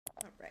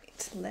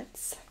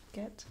let's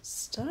get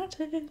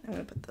started. I'm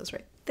gonna put those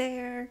right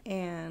there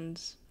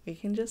and we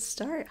can just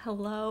start.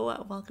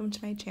 Hello, welcome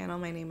to my channel.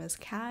 My name is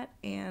Kat,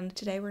 and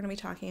today we're gonna be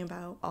talking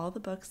about all the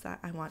books that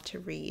I want to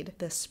read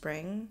this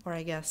spring, or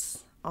I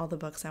guess all the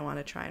books I want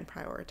to try and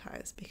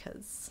prioritize,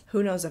 because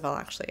who knows if I'll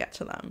actually get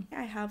to them.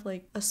 I have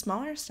like a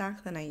smaller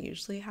stack than I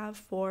usually have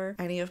for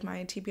any of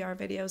my TBR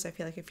videos. I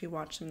feel like if you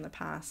watch them in the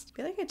past, I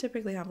feel like I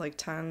typically have like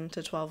 10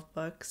 to 12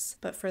 books,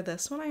 but for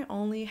this one I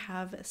only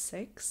have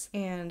 6,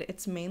 and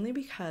it's mainly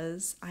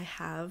because I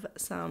have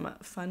some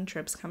fun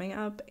trips coming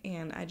up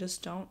and I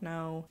just don't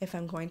know if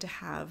I'm going to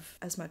have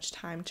as much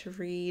time to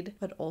read,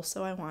 but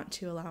also I want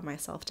to allow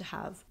myself to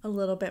have a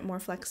little bit more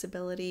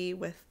flexibility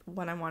with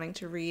what I'm wanting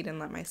to read and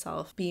let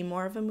myself be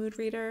more of a mood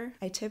reader.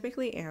 I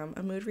typically am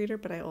a mood reader,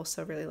 but I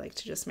also really like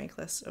to just make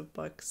lists of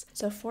books.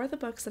 So for the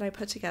books that I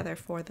put together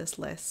for this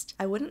list,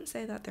 I wouldn't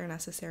say that they're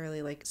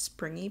necessarily like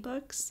springy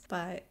books,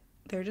 but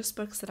they're just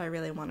books that I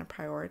really want to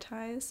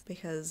prioritize,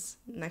 because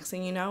next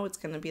thing you know, it's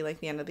going to be like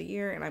the end of the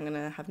year and I'm going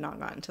to have not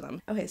gotten to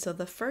them. Okay, so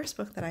the first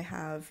book that I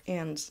have,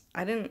 and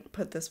I didn't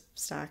put this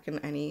stack in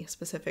any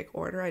specific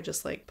order, I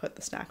just like put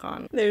the stack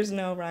on. There's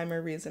no rhyme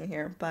or reason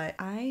here, but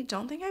I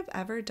don't think I've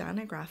ever done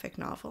a graphic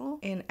novel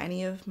in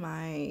any of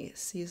my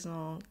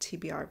seasonal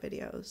TBR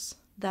videos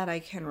that I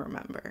can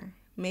remember.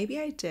 Maybe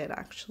I did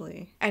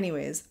actually.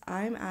 Anyways,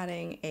 I'm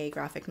adding a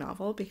graphic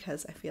novel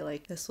because I feel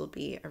like this will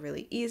be a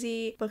really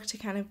easy book to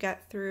kind of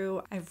get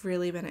through. I've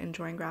really been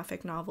enjoying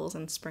graphic novels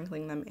and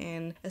sprinkling them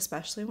in,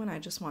 especially when I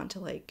just want to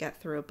like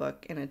get through a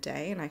book in a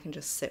day and I can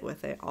just sit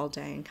with it all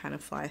day and kind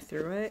of fly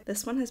through it.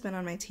 This one has been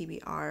on my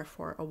TBR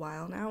for a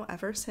while now,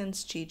 ever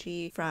since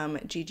Gigi from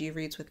Gigi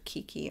Reads with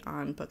Kiki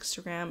on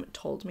Bookstagram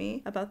told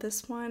me about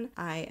this one.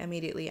 I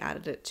immediately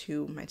added it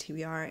to my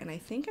TBR, and I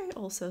think I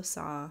also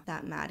saw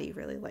that Maddie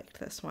really liked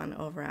this one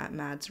over at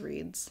Mads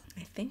Reads.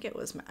 I think it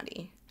was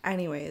Maddie.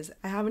 Anyways,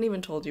 I haven't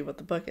even told you what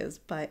the book is,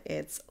 but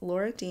it's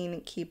Laura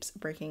Dean Keeps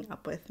Breaking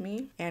Up With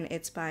Me, and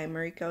it's by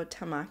Mariko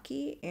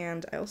Tamaki,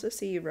 and I also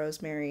see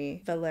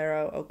Rosemary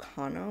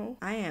Valero-o'connell.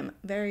 I am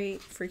very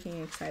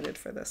freaking excited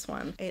for this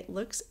one. It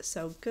looks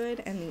so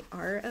good and the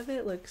art of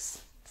it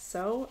looks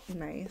so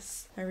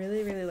nice. I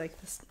really like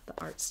the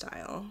art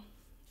style.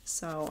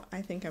 So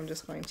I think I'm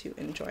just going to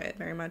enjoy it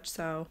very much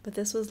so. But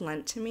this was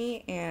lent to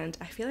me and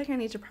I feel like I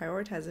need to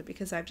prioritize it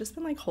because I've just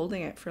been like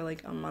holding it for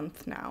like a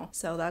month now.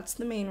 So that's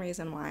the main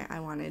reason why I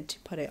wanted to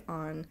put it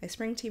on my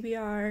spring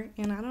TBR,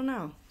 and I don't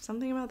know,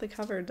 something about the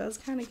cover does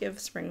kind of give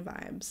spring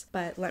vibes.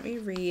 But let me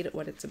read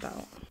what it's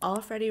about.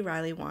 All Freddie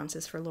Riley wants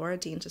is for Laura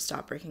Dean to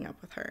stop breaking up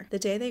with her. The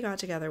day they got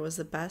together was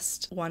the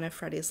best one of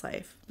Freddie's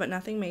life, but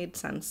nothing made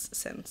sense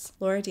since.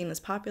 Laura Dean is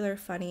popular,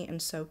 funny,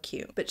 and so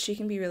cute, but she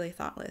can be really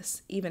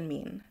thoughtless, even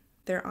mean.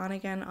 Their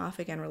on-again,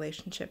 off-again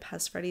relationship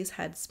has Freddie's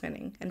head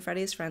spinning, and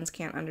Freddie's friends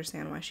can't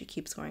understand why she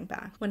keeps going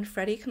back. When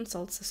Freddie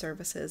consults the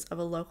services of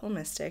a local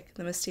mystic,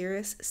 the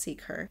mysterious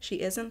Seeker,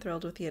 she isn't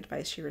thrilled with the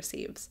advice she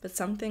receives, but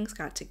something's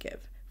got to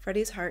give.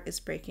 Freddie's heart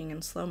is breaking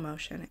in slow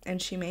motion, and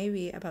she may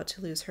be about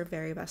to lose her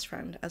very best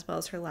friend, as well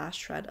as her last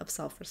shred of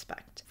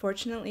self-respect.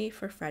 Fortunately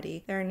for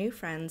Freddie, there are new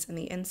friends in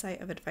the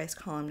insight of advice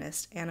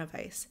columnist Anna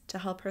Weiss to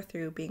help her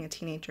through being a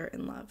teenager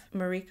in love.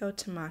 Mariko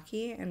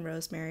Tamaki and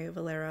Rosemary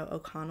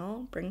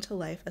Valero-o'Connell bring to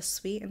life a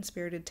sweet and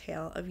spirited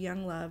tale of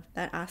young love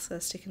that asks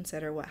us to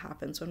consider what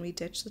happens when we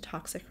ditch the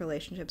toxic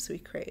relationships we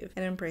crave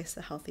and embrace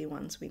the healthy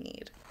ones we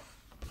need.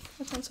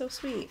 That sounds so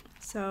sweet.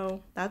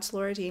 So that's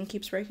Laura Dean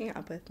Keeps Breaking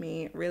Up With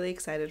Me. Really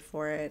excited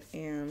for it,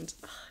 and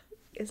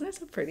isn't it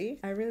so pretty?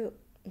 I really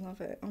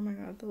love it. Oh my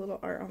god, the little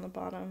art on the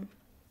bottom.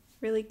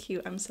 Really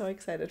cute. I'm so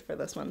excited for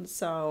this one.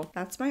 So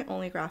that's my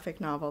only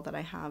graphic novel that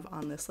I have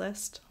on this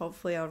list.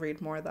 Hopefully I'll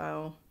read more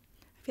though.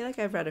 I feel like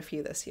I've read a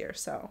few this year,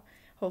 so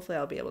hopefully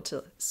I'll be able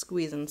to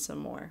squeeze in some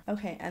more.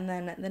 Okay, and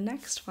then the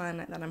next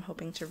one that I'm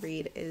hoping to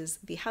read is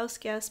The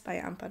Houseguest by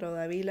Amparo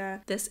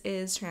Dávila. This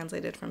is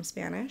translated from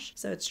Spanish,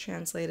 so it's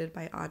translated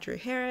by Audrey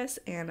Harris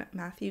and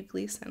Matthew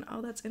Gleason.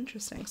 Oh, that's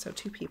interesting. So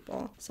 2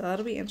 people. So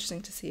that'll be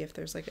interesting to see if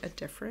there's like a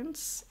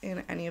difference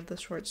in any of the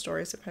short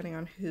stories depending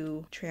on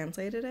who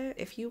translated it.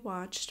 If you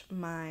watched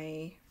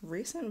my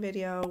recent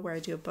video where I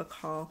do a book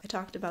haul, I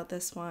talked about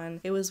this one.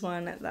 It was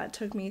one that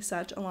took me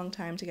such a long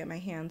time to get my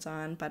hands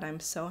on, but I'm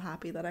so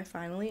happy that I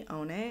finally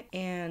own it.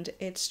 And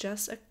it's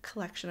just a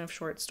collection of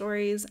short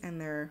stories and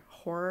they're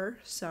horror,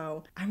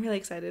 so I'm really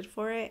excited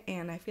for it,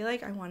 and I feel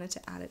like I wanted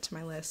to add it to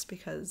my list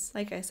because,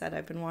 like I said,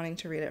 I've been wanting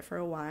to read it for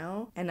a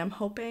while, and I'm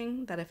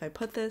hoping that if I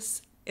put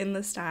this in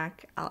the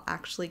stack, I'll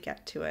actually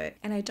get to it.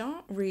 And I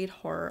don't read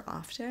horror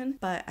often,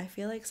 but I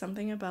feel like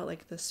something about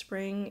like the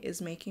spring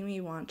is making me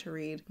want to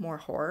read more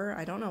horror.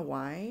 I don't know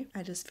why.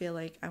 I just feel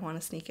like I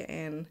want to sneak it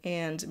in,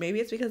 and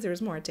maybe it's because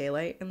there's more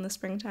daylight in the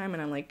springtime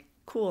and I'm like,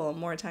 cool,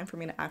 more time for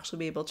me to actually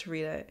be able to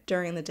read it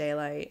during the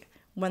daylight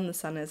when the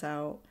sun is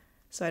out.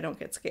 so I don't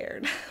get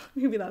scared.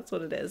 Maybe that's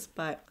what it is,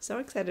 but so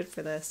excited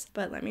for this.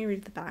 But let me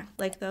read the back.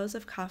 Like those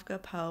of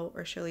Kafka, Poe,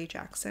 or Shirley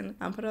Jackson,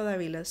 Amparo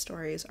Dávila's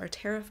stories are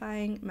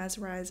terrifying,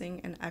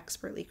 mesmerizing, and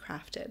expertly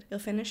crafted.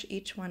 You'll finish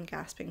each one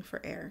gasping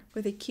for air.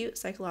 With a cute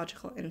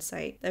psychological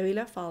insight,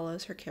 Dávila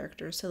follows her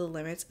characters to the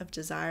limits of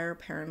desire,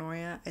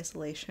 paranoia,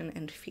 isolation,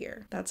 and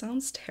fear. That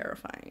sounds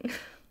terrifying.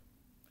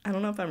 I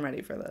don't know if I'm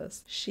ready for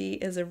this. She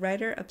is a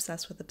writer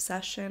obsessed with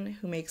obsession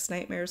who makes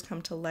nightmares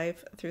come to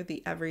life through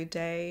the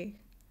everyday.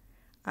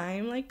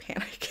 I'm like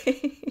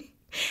panicking.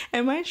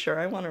 Am I sure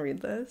I want to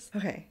read this?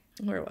 Okay,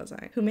 where was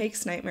I? Who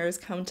makes nightmares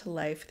come to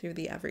life through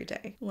the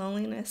everyday.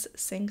 Loneliness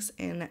sinks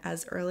in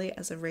as early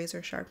as a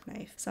razor-sharp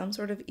knife. Some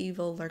sort of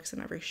evil lurks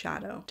in every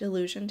shadow.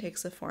 Delusion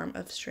takes the form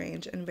of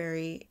strange and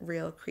very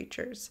real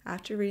creatures.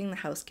 After reading The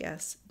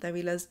Houseguest,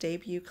 Dávila's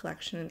debut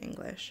collection in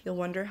English, you'll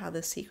wonder how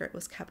this secret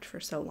was kept for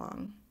so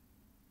long.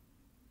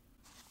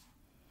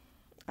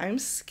 I'm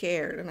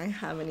scared and I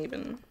haven't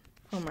even...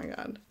 Oh my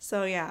god.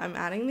 So yeah, I'm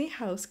adding The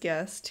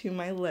Houseguest to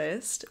my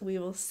list. We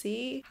will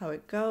see how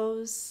it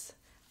goes.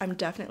 I'm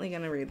definitely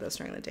going to read this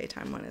during the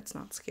daytime when it's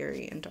not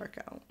scary and dark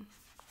out.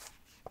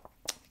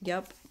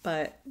 Yep,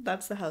 but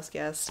that's The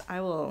Houseguest.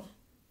 I will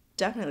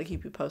definitely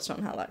keep you posted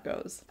on how that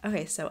goes.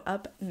 Okay, so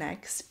up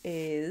next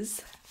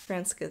is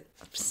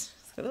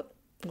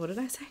what did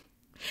I say?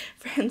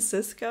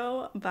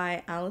 Francisco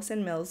by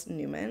Alison Mills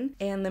Newman.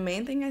 And the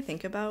main thing I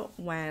think about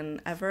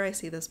whenever I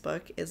see this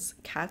book is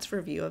Kat's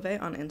review of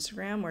it on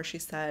Instagram, where she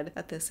said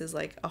that this is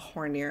like a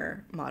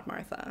hornier Maud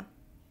Martha.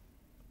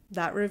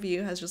 That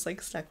review has just like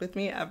stuck with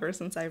me ever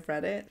since I've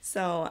read it.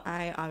 So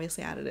I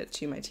obviously added it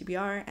to my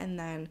TBR, and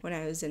then when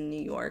I was in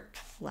New York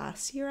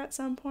last year at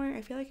some point,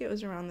 I feel like it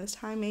was around this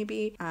time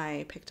maybe,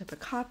 I picked up a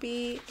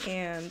copy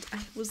and I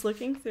was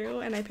looking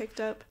through and I picked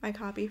up my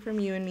copy from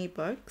You and Me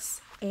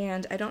Books.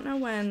 And I don't know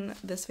when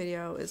this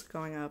video is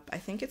going up. I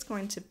think it's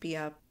going to be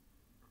up,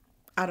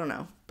 I don't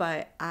know,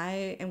 but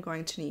I am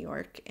going to New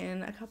York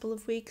in a couple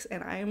of weeks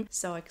and I'm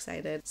so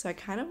excited. So I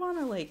kind of want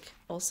to like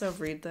also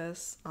read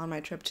this on my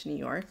trip to New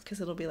York because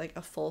it'll be like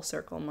a full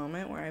circle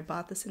moment where I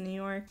bought this in New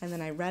York and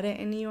then I read it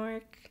in New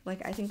York.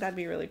 Like, I think that'd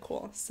be really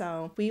cool.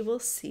 So we will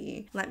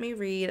see. Let me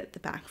read the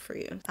back for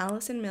you.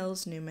 Alison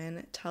Mills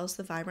Newman tells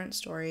the vibrant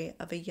story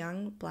of a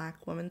young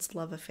Black woman's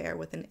love affair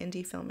with an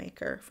indie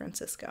filmmaker,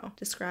 Francisco.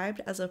 Described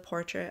as a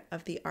portrait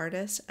of the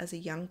artist as a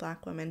young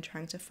Black woman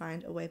trying to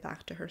find a way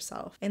back to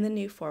herself. In the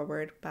new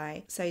foreword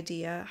by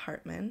Saidiya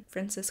Hartman,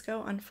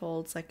 Francisco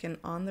unfolds like an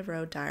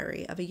on-the-road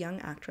diary of a young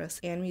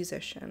actress and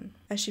musician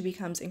as she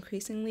becomes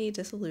increasingly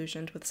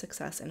disillusioned with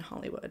success in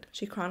Hollywood.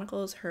 She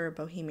chronicles her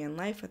bohemian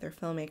life with her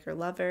filmmaker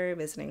lover,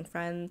 visiting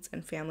friends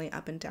and family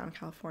up and down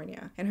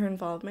California, and her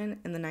involvement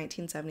in the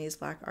 1970s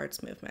Black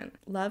arts movement.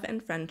 Love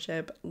and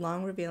friendship,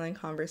 long revealing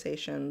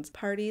conversations,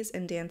 parties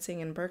and dancing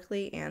in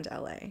Berkeley and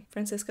LA.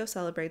 Francisco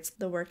celebrates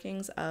the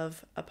workings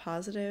of a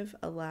positive,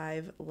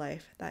 alive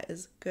life that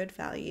is good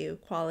value,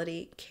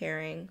 quality,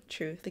 caring,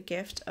 truth, the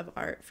gift of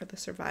art for the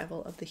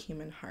survival of the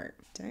human heart.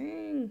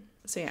 Dang.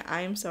 So yeah,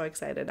 I am so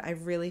excited. I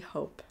really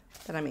hope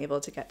that I'm able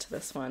to get to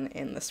this one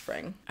in the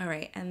spring. All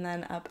right, and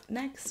then up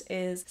next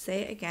is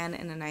Say It Again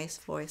in a Nice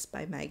Voice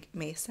by Meg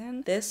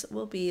Mason. This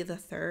will be the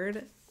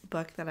third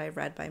book that I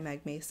read by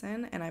Meg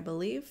Mason, and I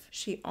believe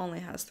she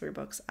only has 3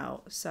 books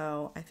out,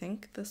 so I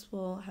think this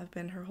will have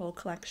been her whole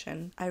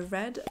collection. I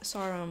read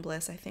Sorrow and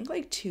Bliss I think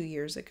like 2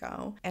 years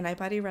ago, and I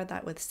buddy read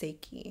that with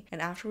Seki,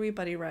 and after we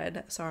buddy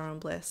read Sorrow and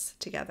Bliss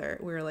together,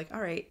 we were like,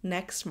 all right,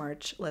 next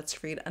March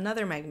let's read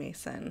another Meg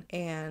Mason,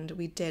 and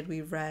we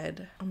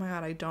read, oh my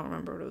god, I don't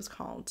remember what it was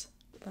called.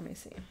 Let me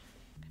see.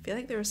 I feel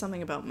like there was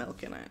something about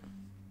milk in it.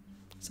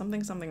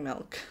 Something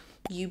milk.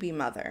 You Be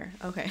Mother.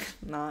 Okay,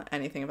 not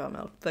anything about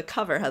milk. The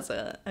cover has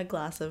a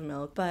glass of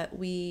milk, but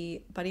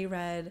we buddy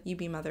read You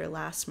Be Mother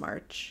last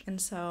March,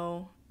 and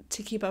so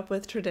to keep up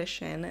with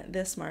tradition,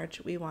 this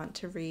March we want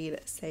to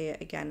read Say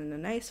It Again in a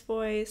Nice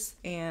Voice,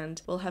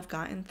 and we'll have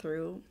gotten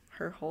through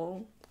her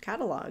whole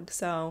catalog.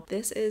 So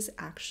this is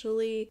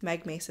actually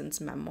Meg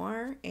Mason's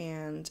memoir,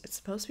 and it's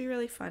supposed to be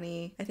really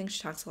funny. I think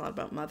she talks a lot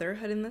about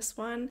motherhood in this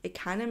one. It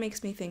kind of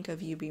makes me think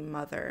of You Be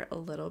Mother a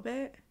little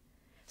bit.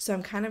 So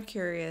I'm kind of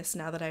curious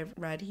now that I've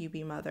read You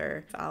Be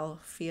Mother, if I'll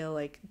feel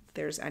like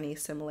there's any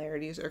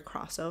similarities or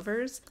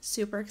crossovers.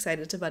 Super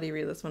excited to buddy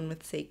read this one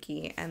with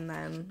Seki, and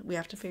then we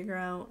have to figure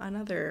out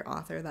another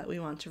author that we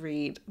want to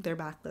read their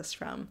backlist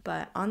from.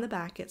 But on the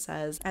back it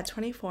says, at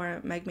 24,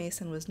 Meg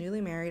Mason was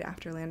newly married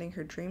after landing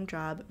her dream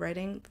job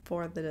writing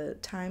for the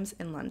Times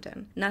in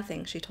London.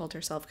 Nothing, she told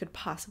herself, could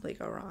possibly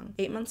go wrong.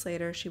 8 months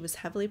later, she was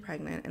heavily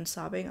pregnant and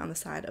sobbing on the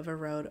side of a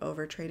road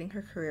over trading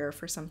her career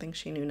for something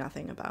she knew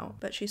nothing about.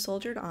 But she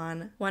soldiered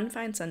on. One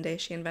fine Sunday,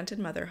 she invented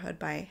motherhood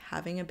by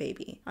having a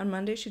baby. On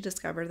Monday, she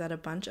discovered that a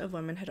bunch of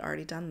women had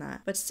already done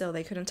that, but still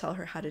they couldn't tell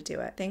her how to do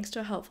it. Thanks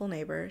to a helpful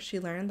neighbor, she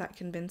learned that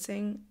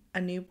convincing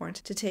a newborn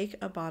to take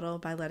a bottle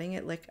by letting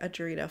it lick a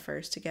Dorito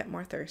first to get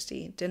more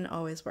thirsty didn't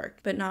always work,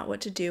 but not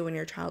what to do when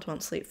your child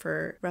won't sleep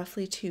for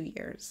roughly 2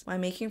 years. Why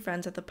making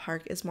friends at the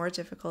park is more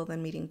difficult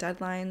than meeting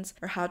deadlines,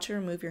 or how to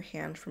remove your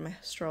hand from a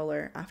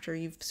stroller after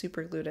you've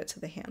superglued it to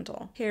the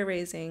handle.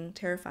 Hair-raising,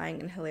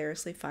 terrifying, and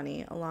hilariously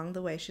funny. Along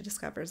the way, she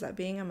discovers that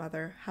being a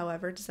mother,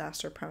 however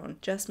disaster-prone,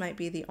 just might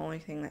be the only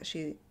thing that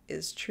she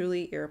is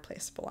truly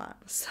irreplaceable at.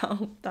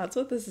 So that's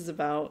what this is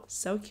about.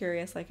 So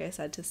curious, like I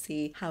said, to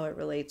see how it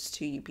relates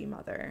to You Be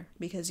Mother,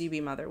 because You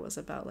Be Mother was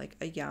about like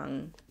a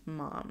young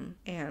mom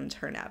and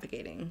her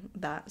navigating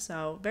that.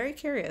 So very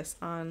curious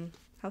on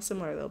how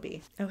similar they'll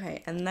be.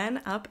 Okay, and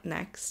then up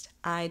next,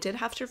 I did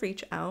have to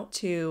reach out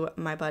to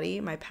my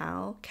buddy, my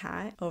pal,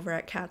 Kat, over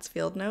at Kat's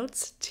Field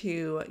Notes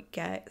to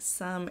get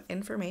some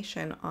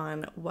information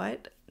on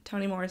what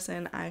Toni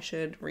Morrison I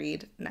should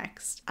read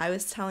next. I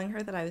was telling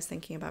her that I was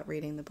thinking about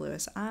reading The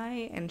Bluest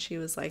Eye, and she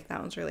was like, that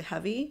one's really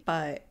heavy,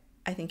 but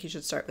I think you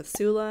should start with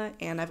Sula,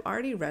 and I've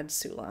already read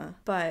Sula,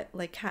 but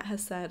like Kat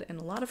has said in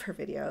a lot of her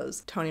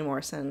videos, Toni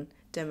Morrison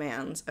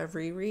demands a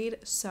reread,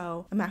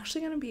 so I'm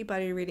actually going to be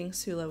buddy reading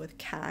Sula with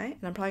Kat,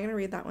 and I'm probably going to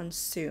read that one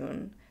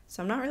soon.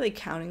 So I'm not really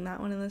counting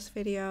that one in this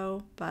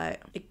video, but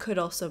it could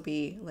also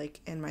be like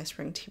in my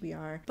spring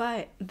TBR.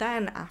 But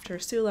then after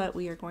Sula,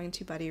 we are going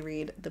to buddy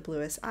read The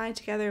Bluest Eye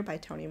together by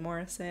Toni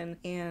Morrison,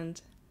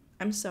 and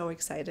I'm so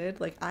excited.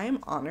 Like, I am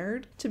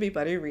honored to be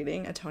buddy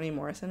reading a Toni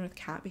Morrison with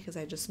Kat because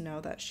I just know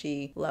that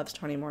she loves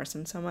Toni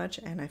Morrison so much,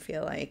 and I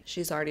feel like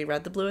she's already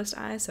read The Bluest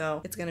Eye,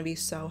 so it's gonna be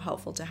so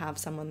helpful to have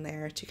someone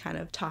there to kind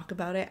of talk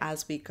about it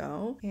as we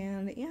go.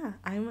 And yeah,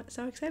 I'm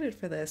so excited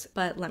for this.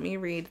 But let me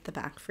read the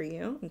back for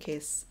you in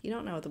case you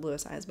don't know what The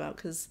Bluest Eye is about,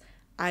 because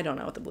I don't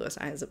know what The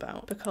Bluest Eye is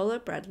about. Pecola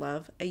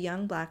Breadlove, a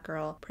young black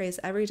girl, prays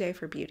every day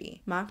for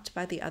beauty, mocked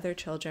by the other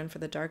children for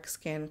the dark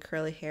skin,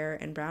 curly hair,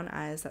 and brown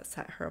eyes that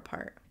set her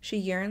apart. She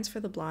yearns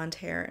for the blonde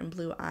hair and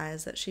blue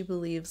eyes that she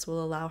believes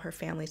will allow her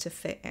family to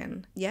fit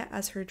in. Yet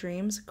as her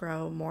dreams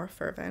grow more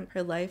fervent,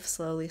 her life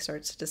slowly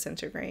starts to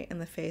disintegrate in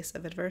the face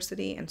of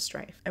adversity and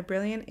strife. A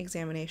brilliant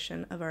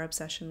examination of our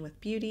obsession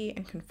with beauty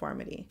and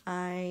conformity.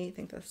 I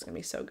think this is going to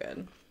be so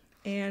good.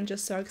 And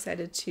just so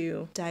excited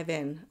to dive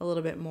in a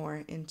little bit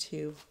more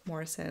into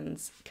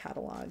Morrison's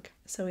catalog.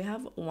 So we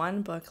have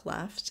one book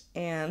left,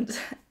 and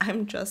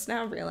I'm just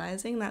now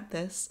realizing that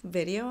this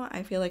video,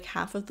 I feel like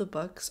half of the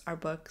books are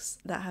books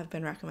that have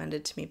been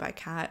recommended to me by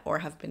Kat or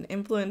have been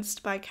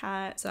influenced by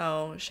Kat.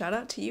 So shout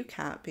out to you,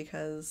 Kat,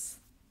 because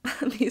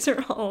these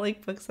are all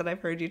like books that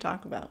I've heard you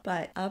talk about.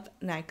 But up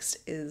next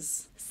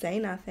is Say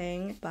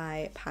Nothing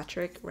by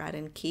Patrick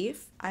Radden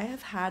Keefe. I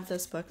have had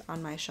this book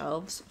on my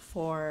shelves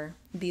for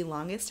the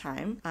longest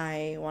time.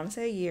 I want to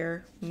say a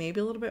year, maybe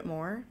a little bit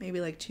more,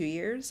 maybe like 2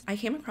 years. I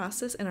came across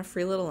this in a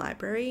free little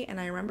library, and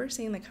I remember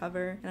seeing the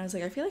cover and I was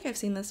like, I feel like I've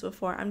seen this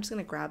before. I'm just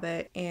gonna grab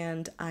it.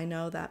 And I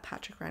know that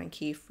Patrick Radden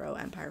Keefe wrote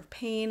Empire of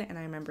Pain, and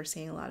I remember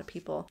seeing a lot of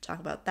people talk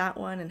about that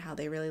one and how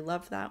they really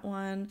loved that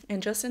one,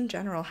 and just in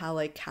general how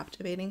like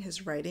captivating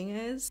his writing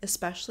is,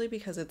 especially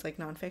because it's like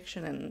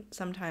nonfiction, and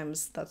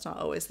sometimes that's not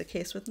always the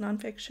case with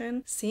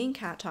nonfiction. Seeing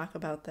Kat talk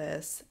about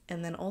this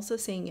and then also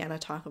seeing Yena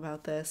talk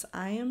about this,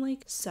 I am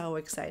like so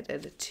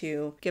excited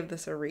to give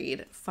this a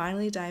read,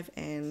 finally dive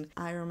in.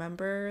 I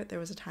remember there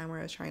was a time where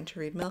I was trying to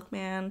read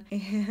Milkman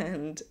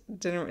and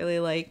didn't really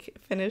like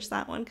finish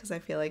that one because I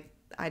feel like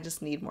I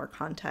just need more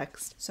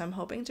context. So I'm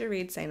hoping to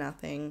read Say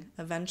Nothing.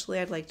 Eventually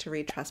I'd like to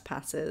read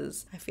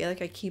Trespasses. I feel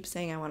like I keep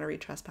saying I want to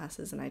read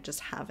Trespasses and I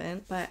just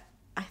haven't, but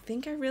I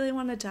think I really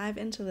want to dive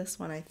into this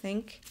one. I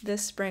think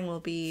this spring will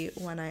be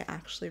when I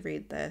actually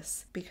read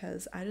this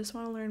because I just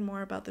want to learn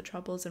more about the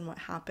Troubles and what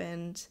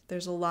happened.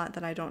 There's a lot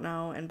that I don't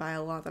know, and by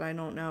a lot that I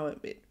don't know,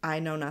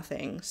 I know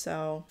nothing.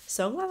 So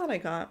glad that I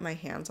got my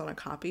hands on a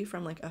copy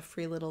from like a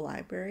free little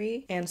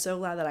library, and so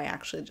glad that I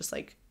actually just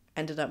like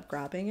ended up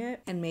grabbing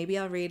it. And maybe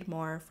I'll read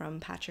more from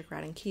Patrick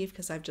Radden Keefe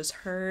because I've just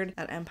heard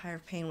that Empire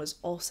of Pain was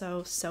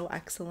also so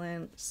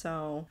excellent.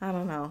 So I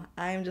don't know.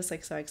 I'm just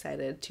like so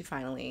excited to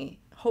finally,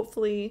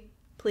 hopefully,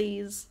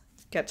 please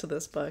get to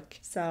this book.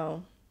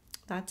 So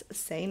that's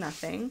Say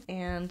Nothing,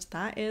 and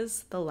that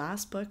is the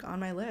last book on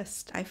my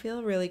list. I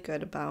feel really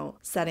good about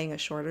setting a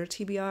shorter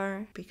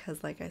TBR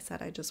because, like I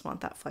said, I just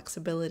want that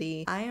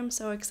flexibility. I am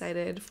so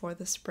excited for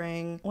the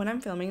spring. When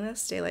I'm filming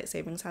this, daylight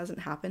savings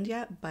hasn't happened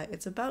yet, but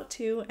it's about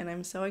to, and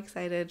I'm so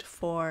excited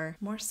for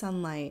more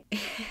sunlight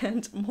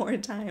and more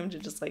time to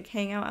just like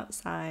hang out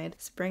outside.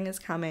 Spring is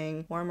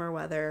coming, warmer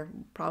weather,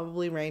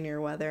 probably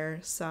rainier weather,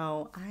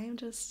 so I am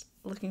just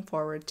looking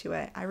forward to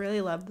it. I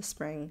really love the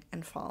spring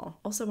and fall.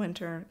 Also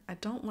winter. I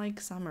don't like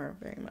summer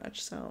very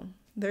much, so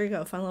there you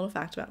go. Fun little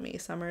fact about me.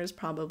 Summer is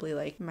probably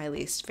like my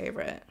least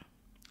favorite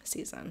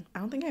season. I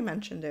don't think I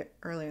mentioned it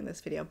earlier in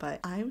this video, but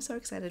I'm so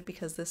excited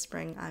because this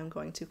spring I'm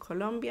going to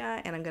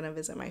Colombia and I'm gonna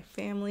visit my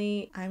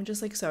family. I'm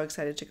just like so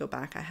excited to go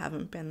back. I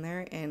haven't been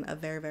there in a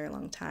very, very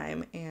long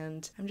time,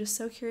 and I'm just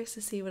so curious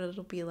to see what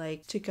it'll be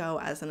like to go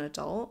as an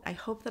adult. I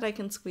hope that I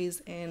can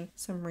squeeze in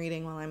some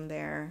reading while I'm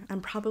there.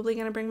 I'm probably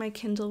gonna bring my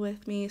Kindle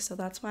with me, so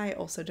that's why I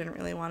also didn't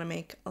really want to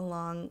make a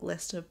long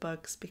list of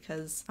books,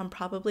 because I'm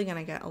probably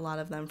gonna get a lot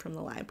of them from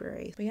the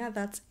library. But yeah,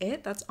 that's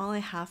it. That's all I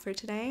have for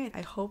today.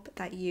 I hope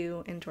that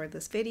you enjoyed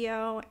this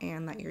video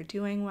and that you're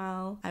doing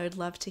well. I would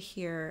love to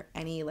hear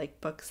any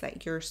like books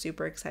that you're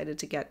super excited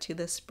to get to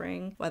this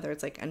spring, whether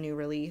it's like a new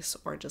release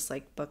or just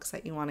like books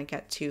that you want to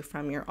get to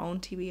from your own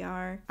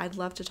TBR. I'd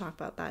love to talk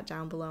about that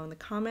down below in the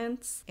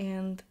comments.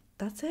 And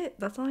that's it.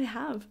 That's all I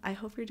have. I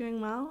hope you're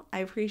doing well. I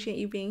appreciate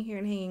you being here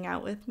and hanging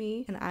out with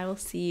me, and I will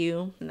see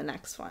you in the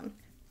next one.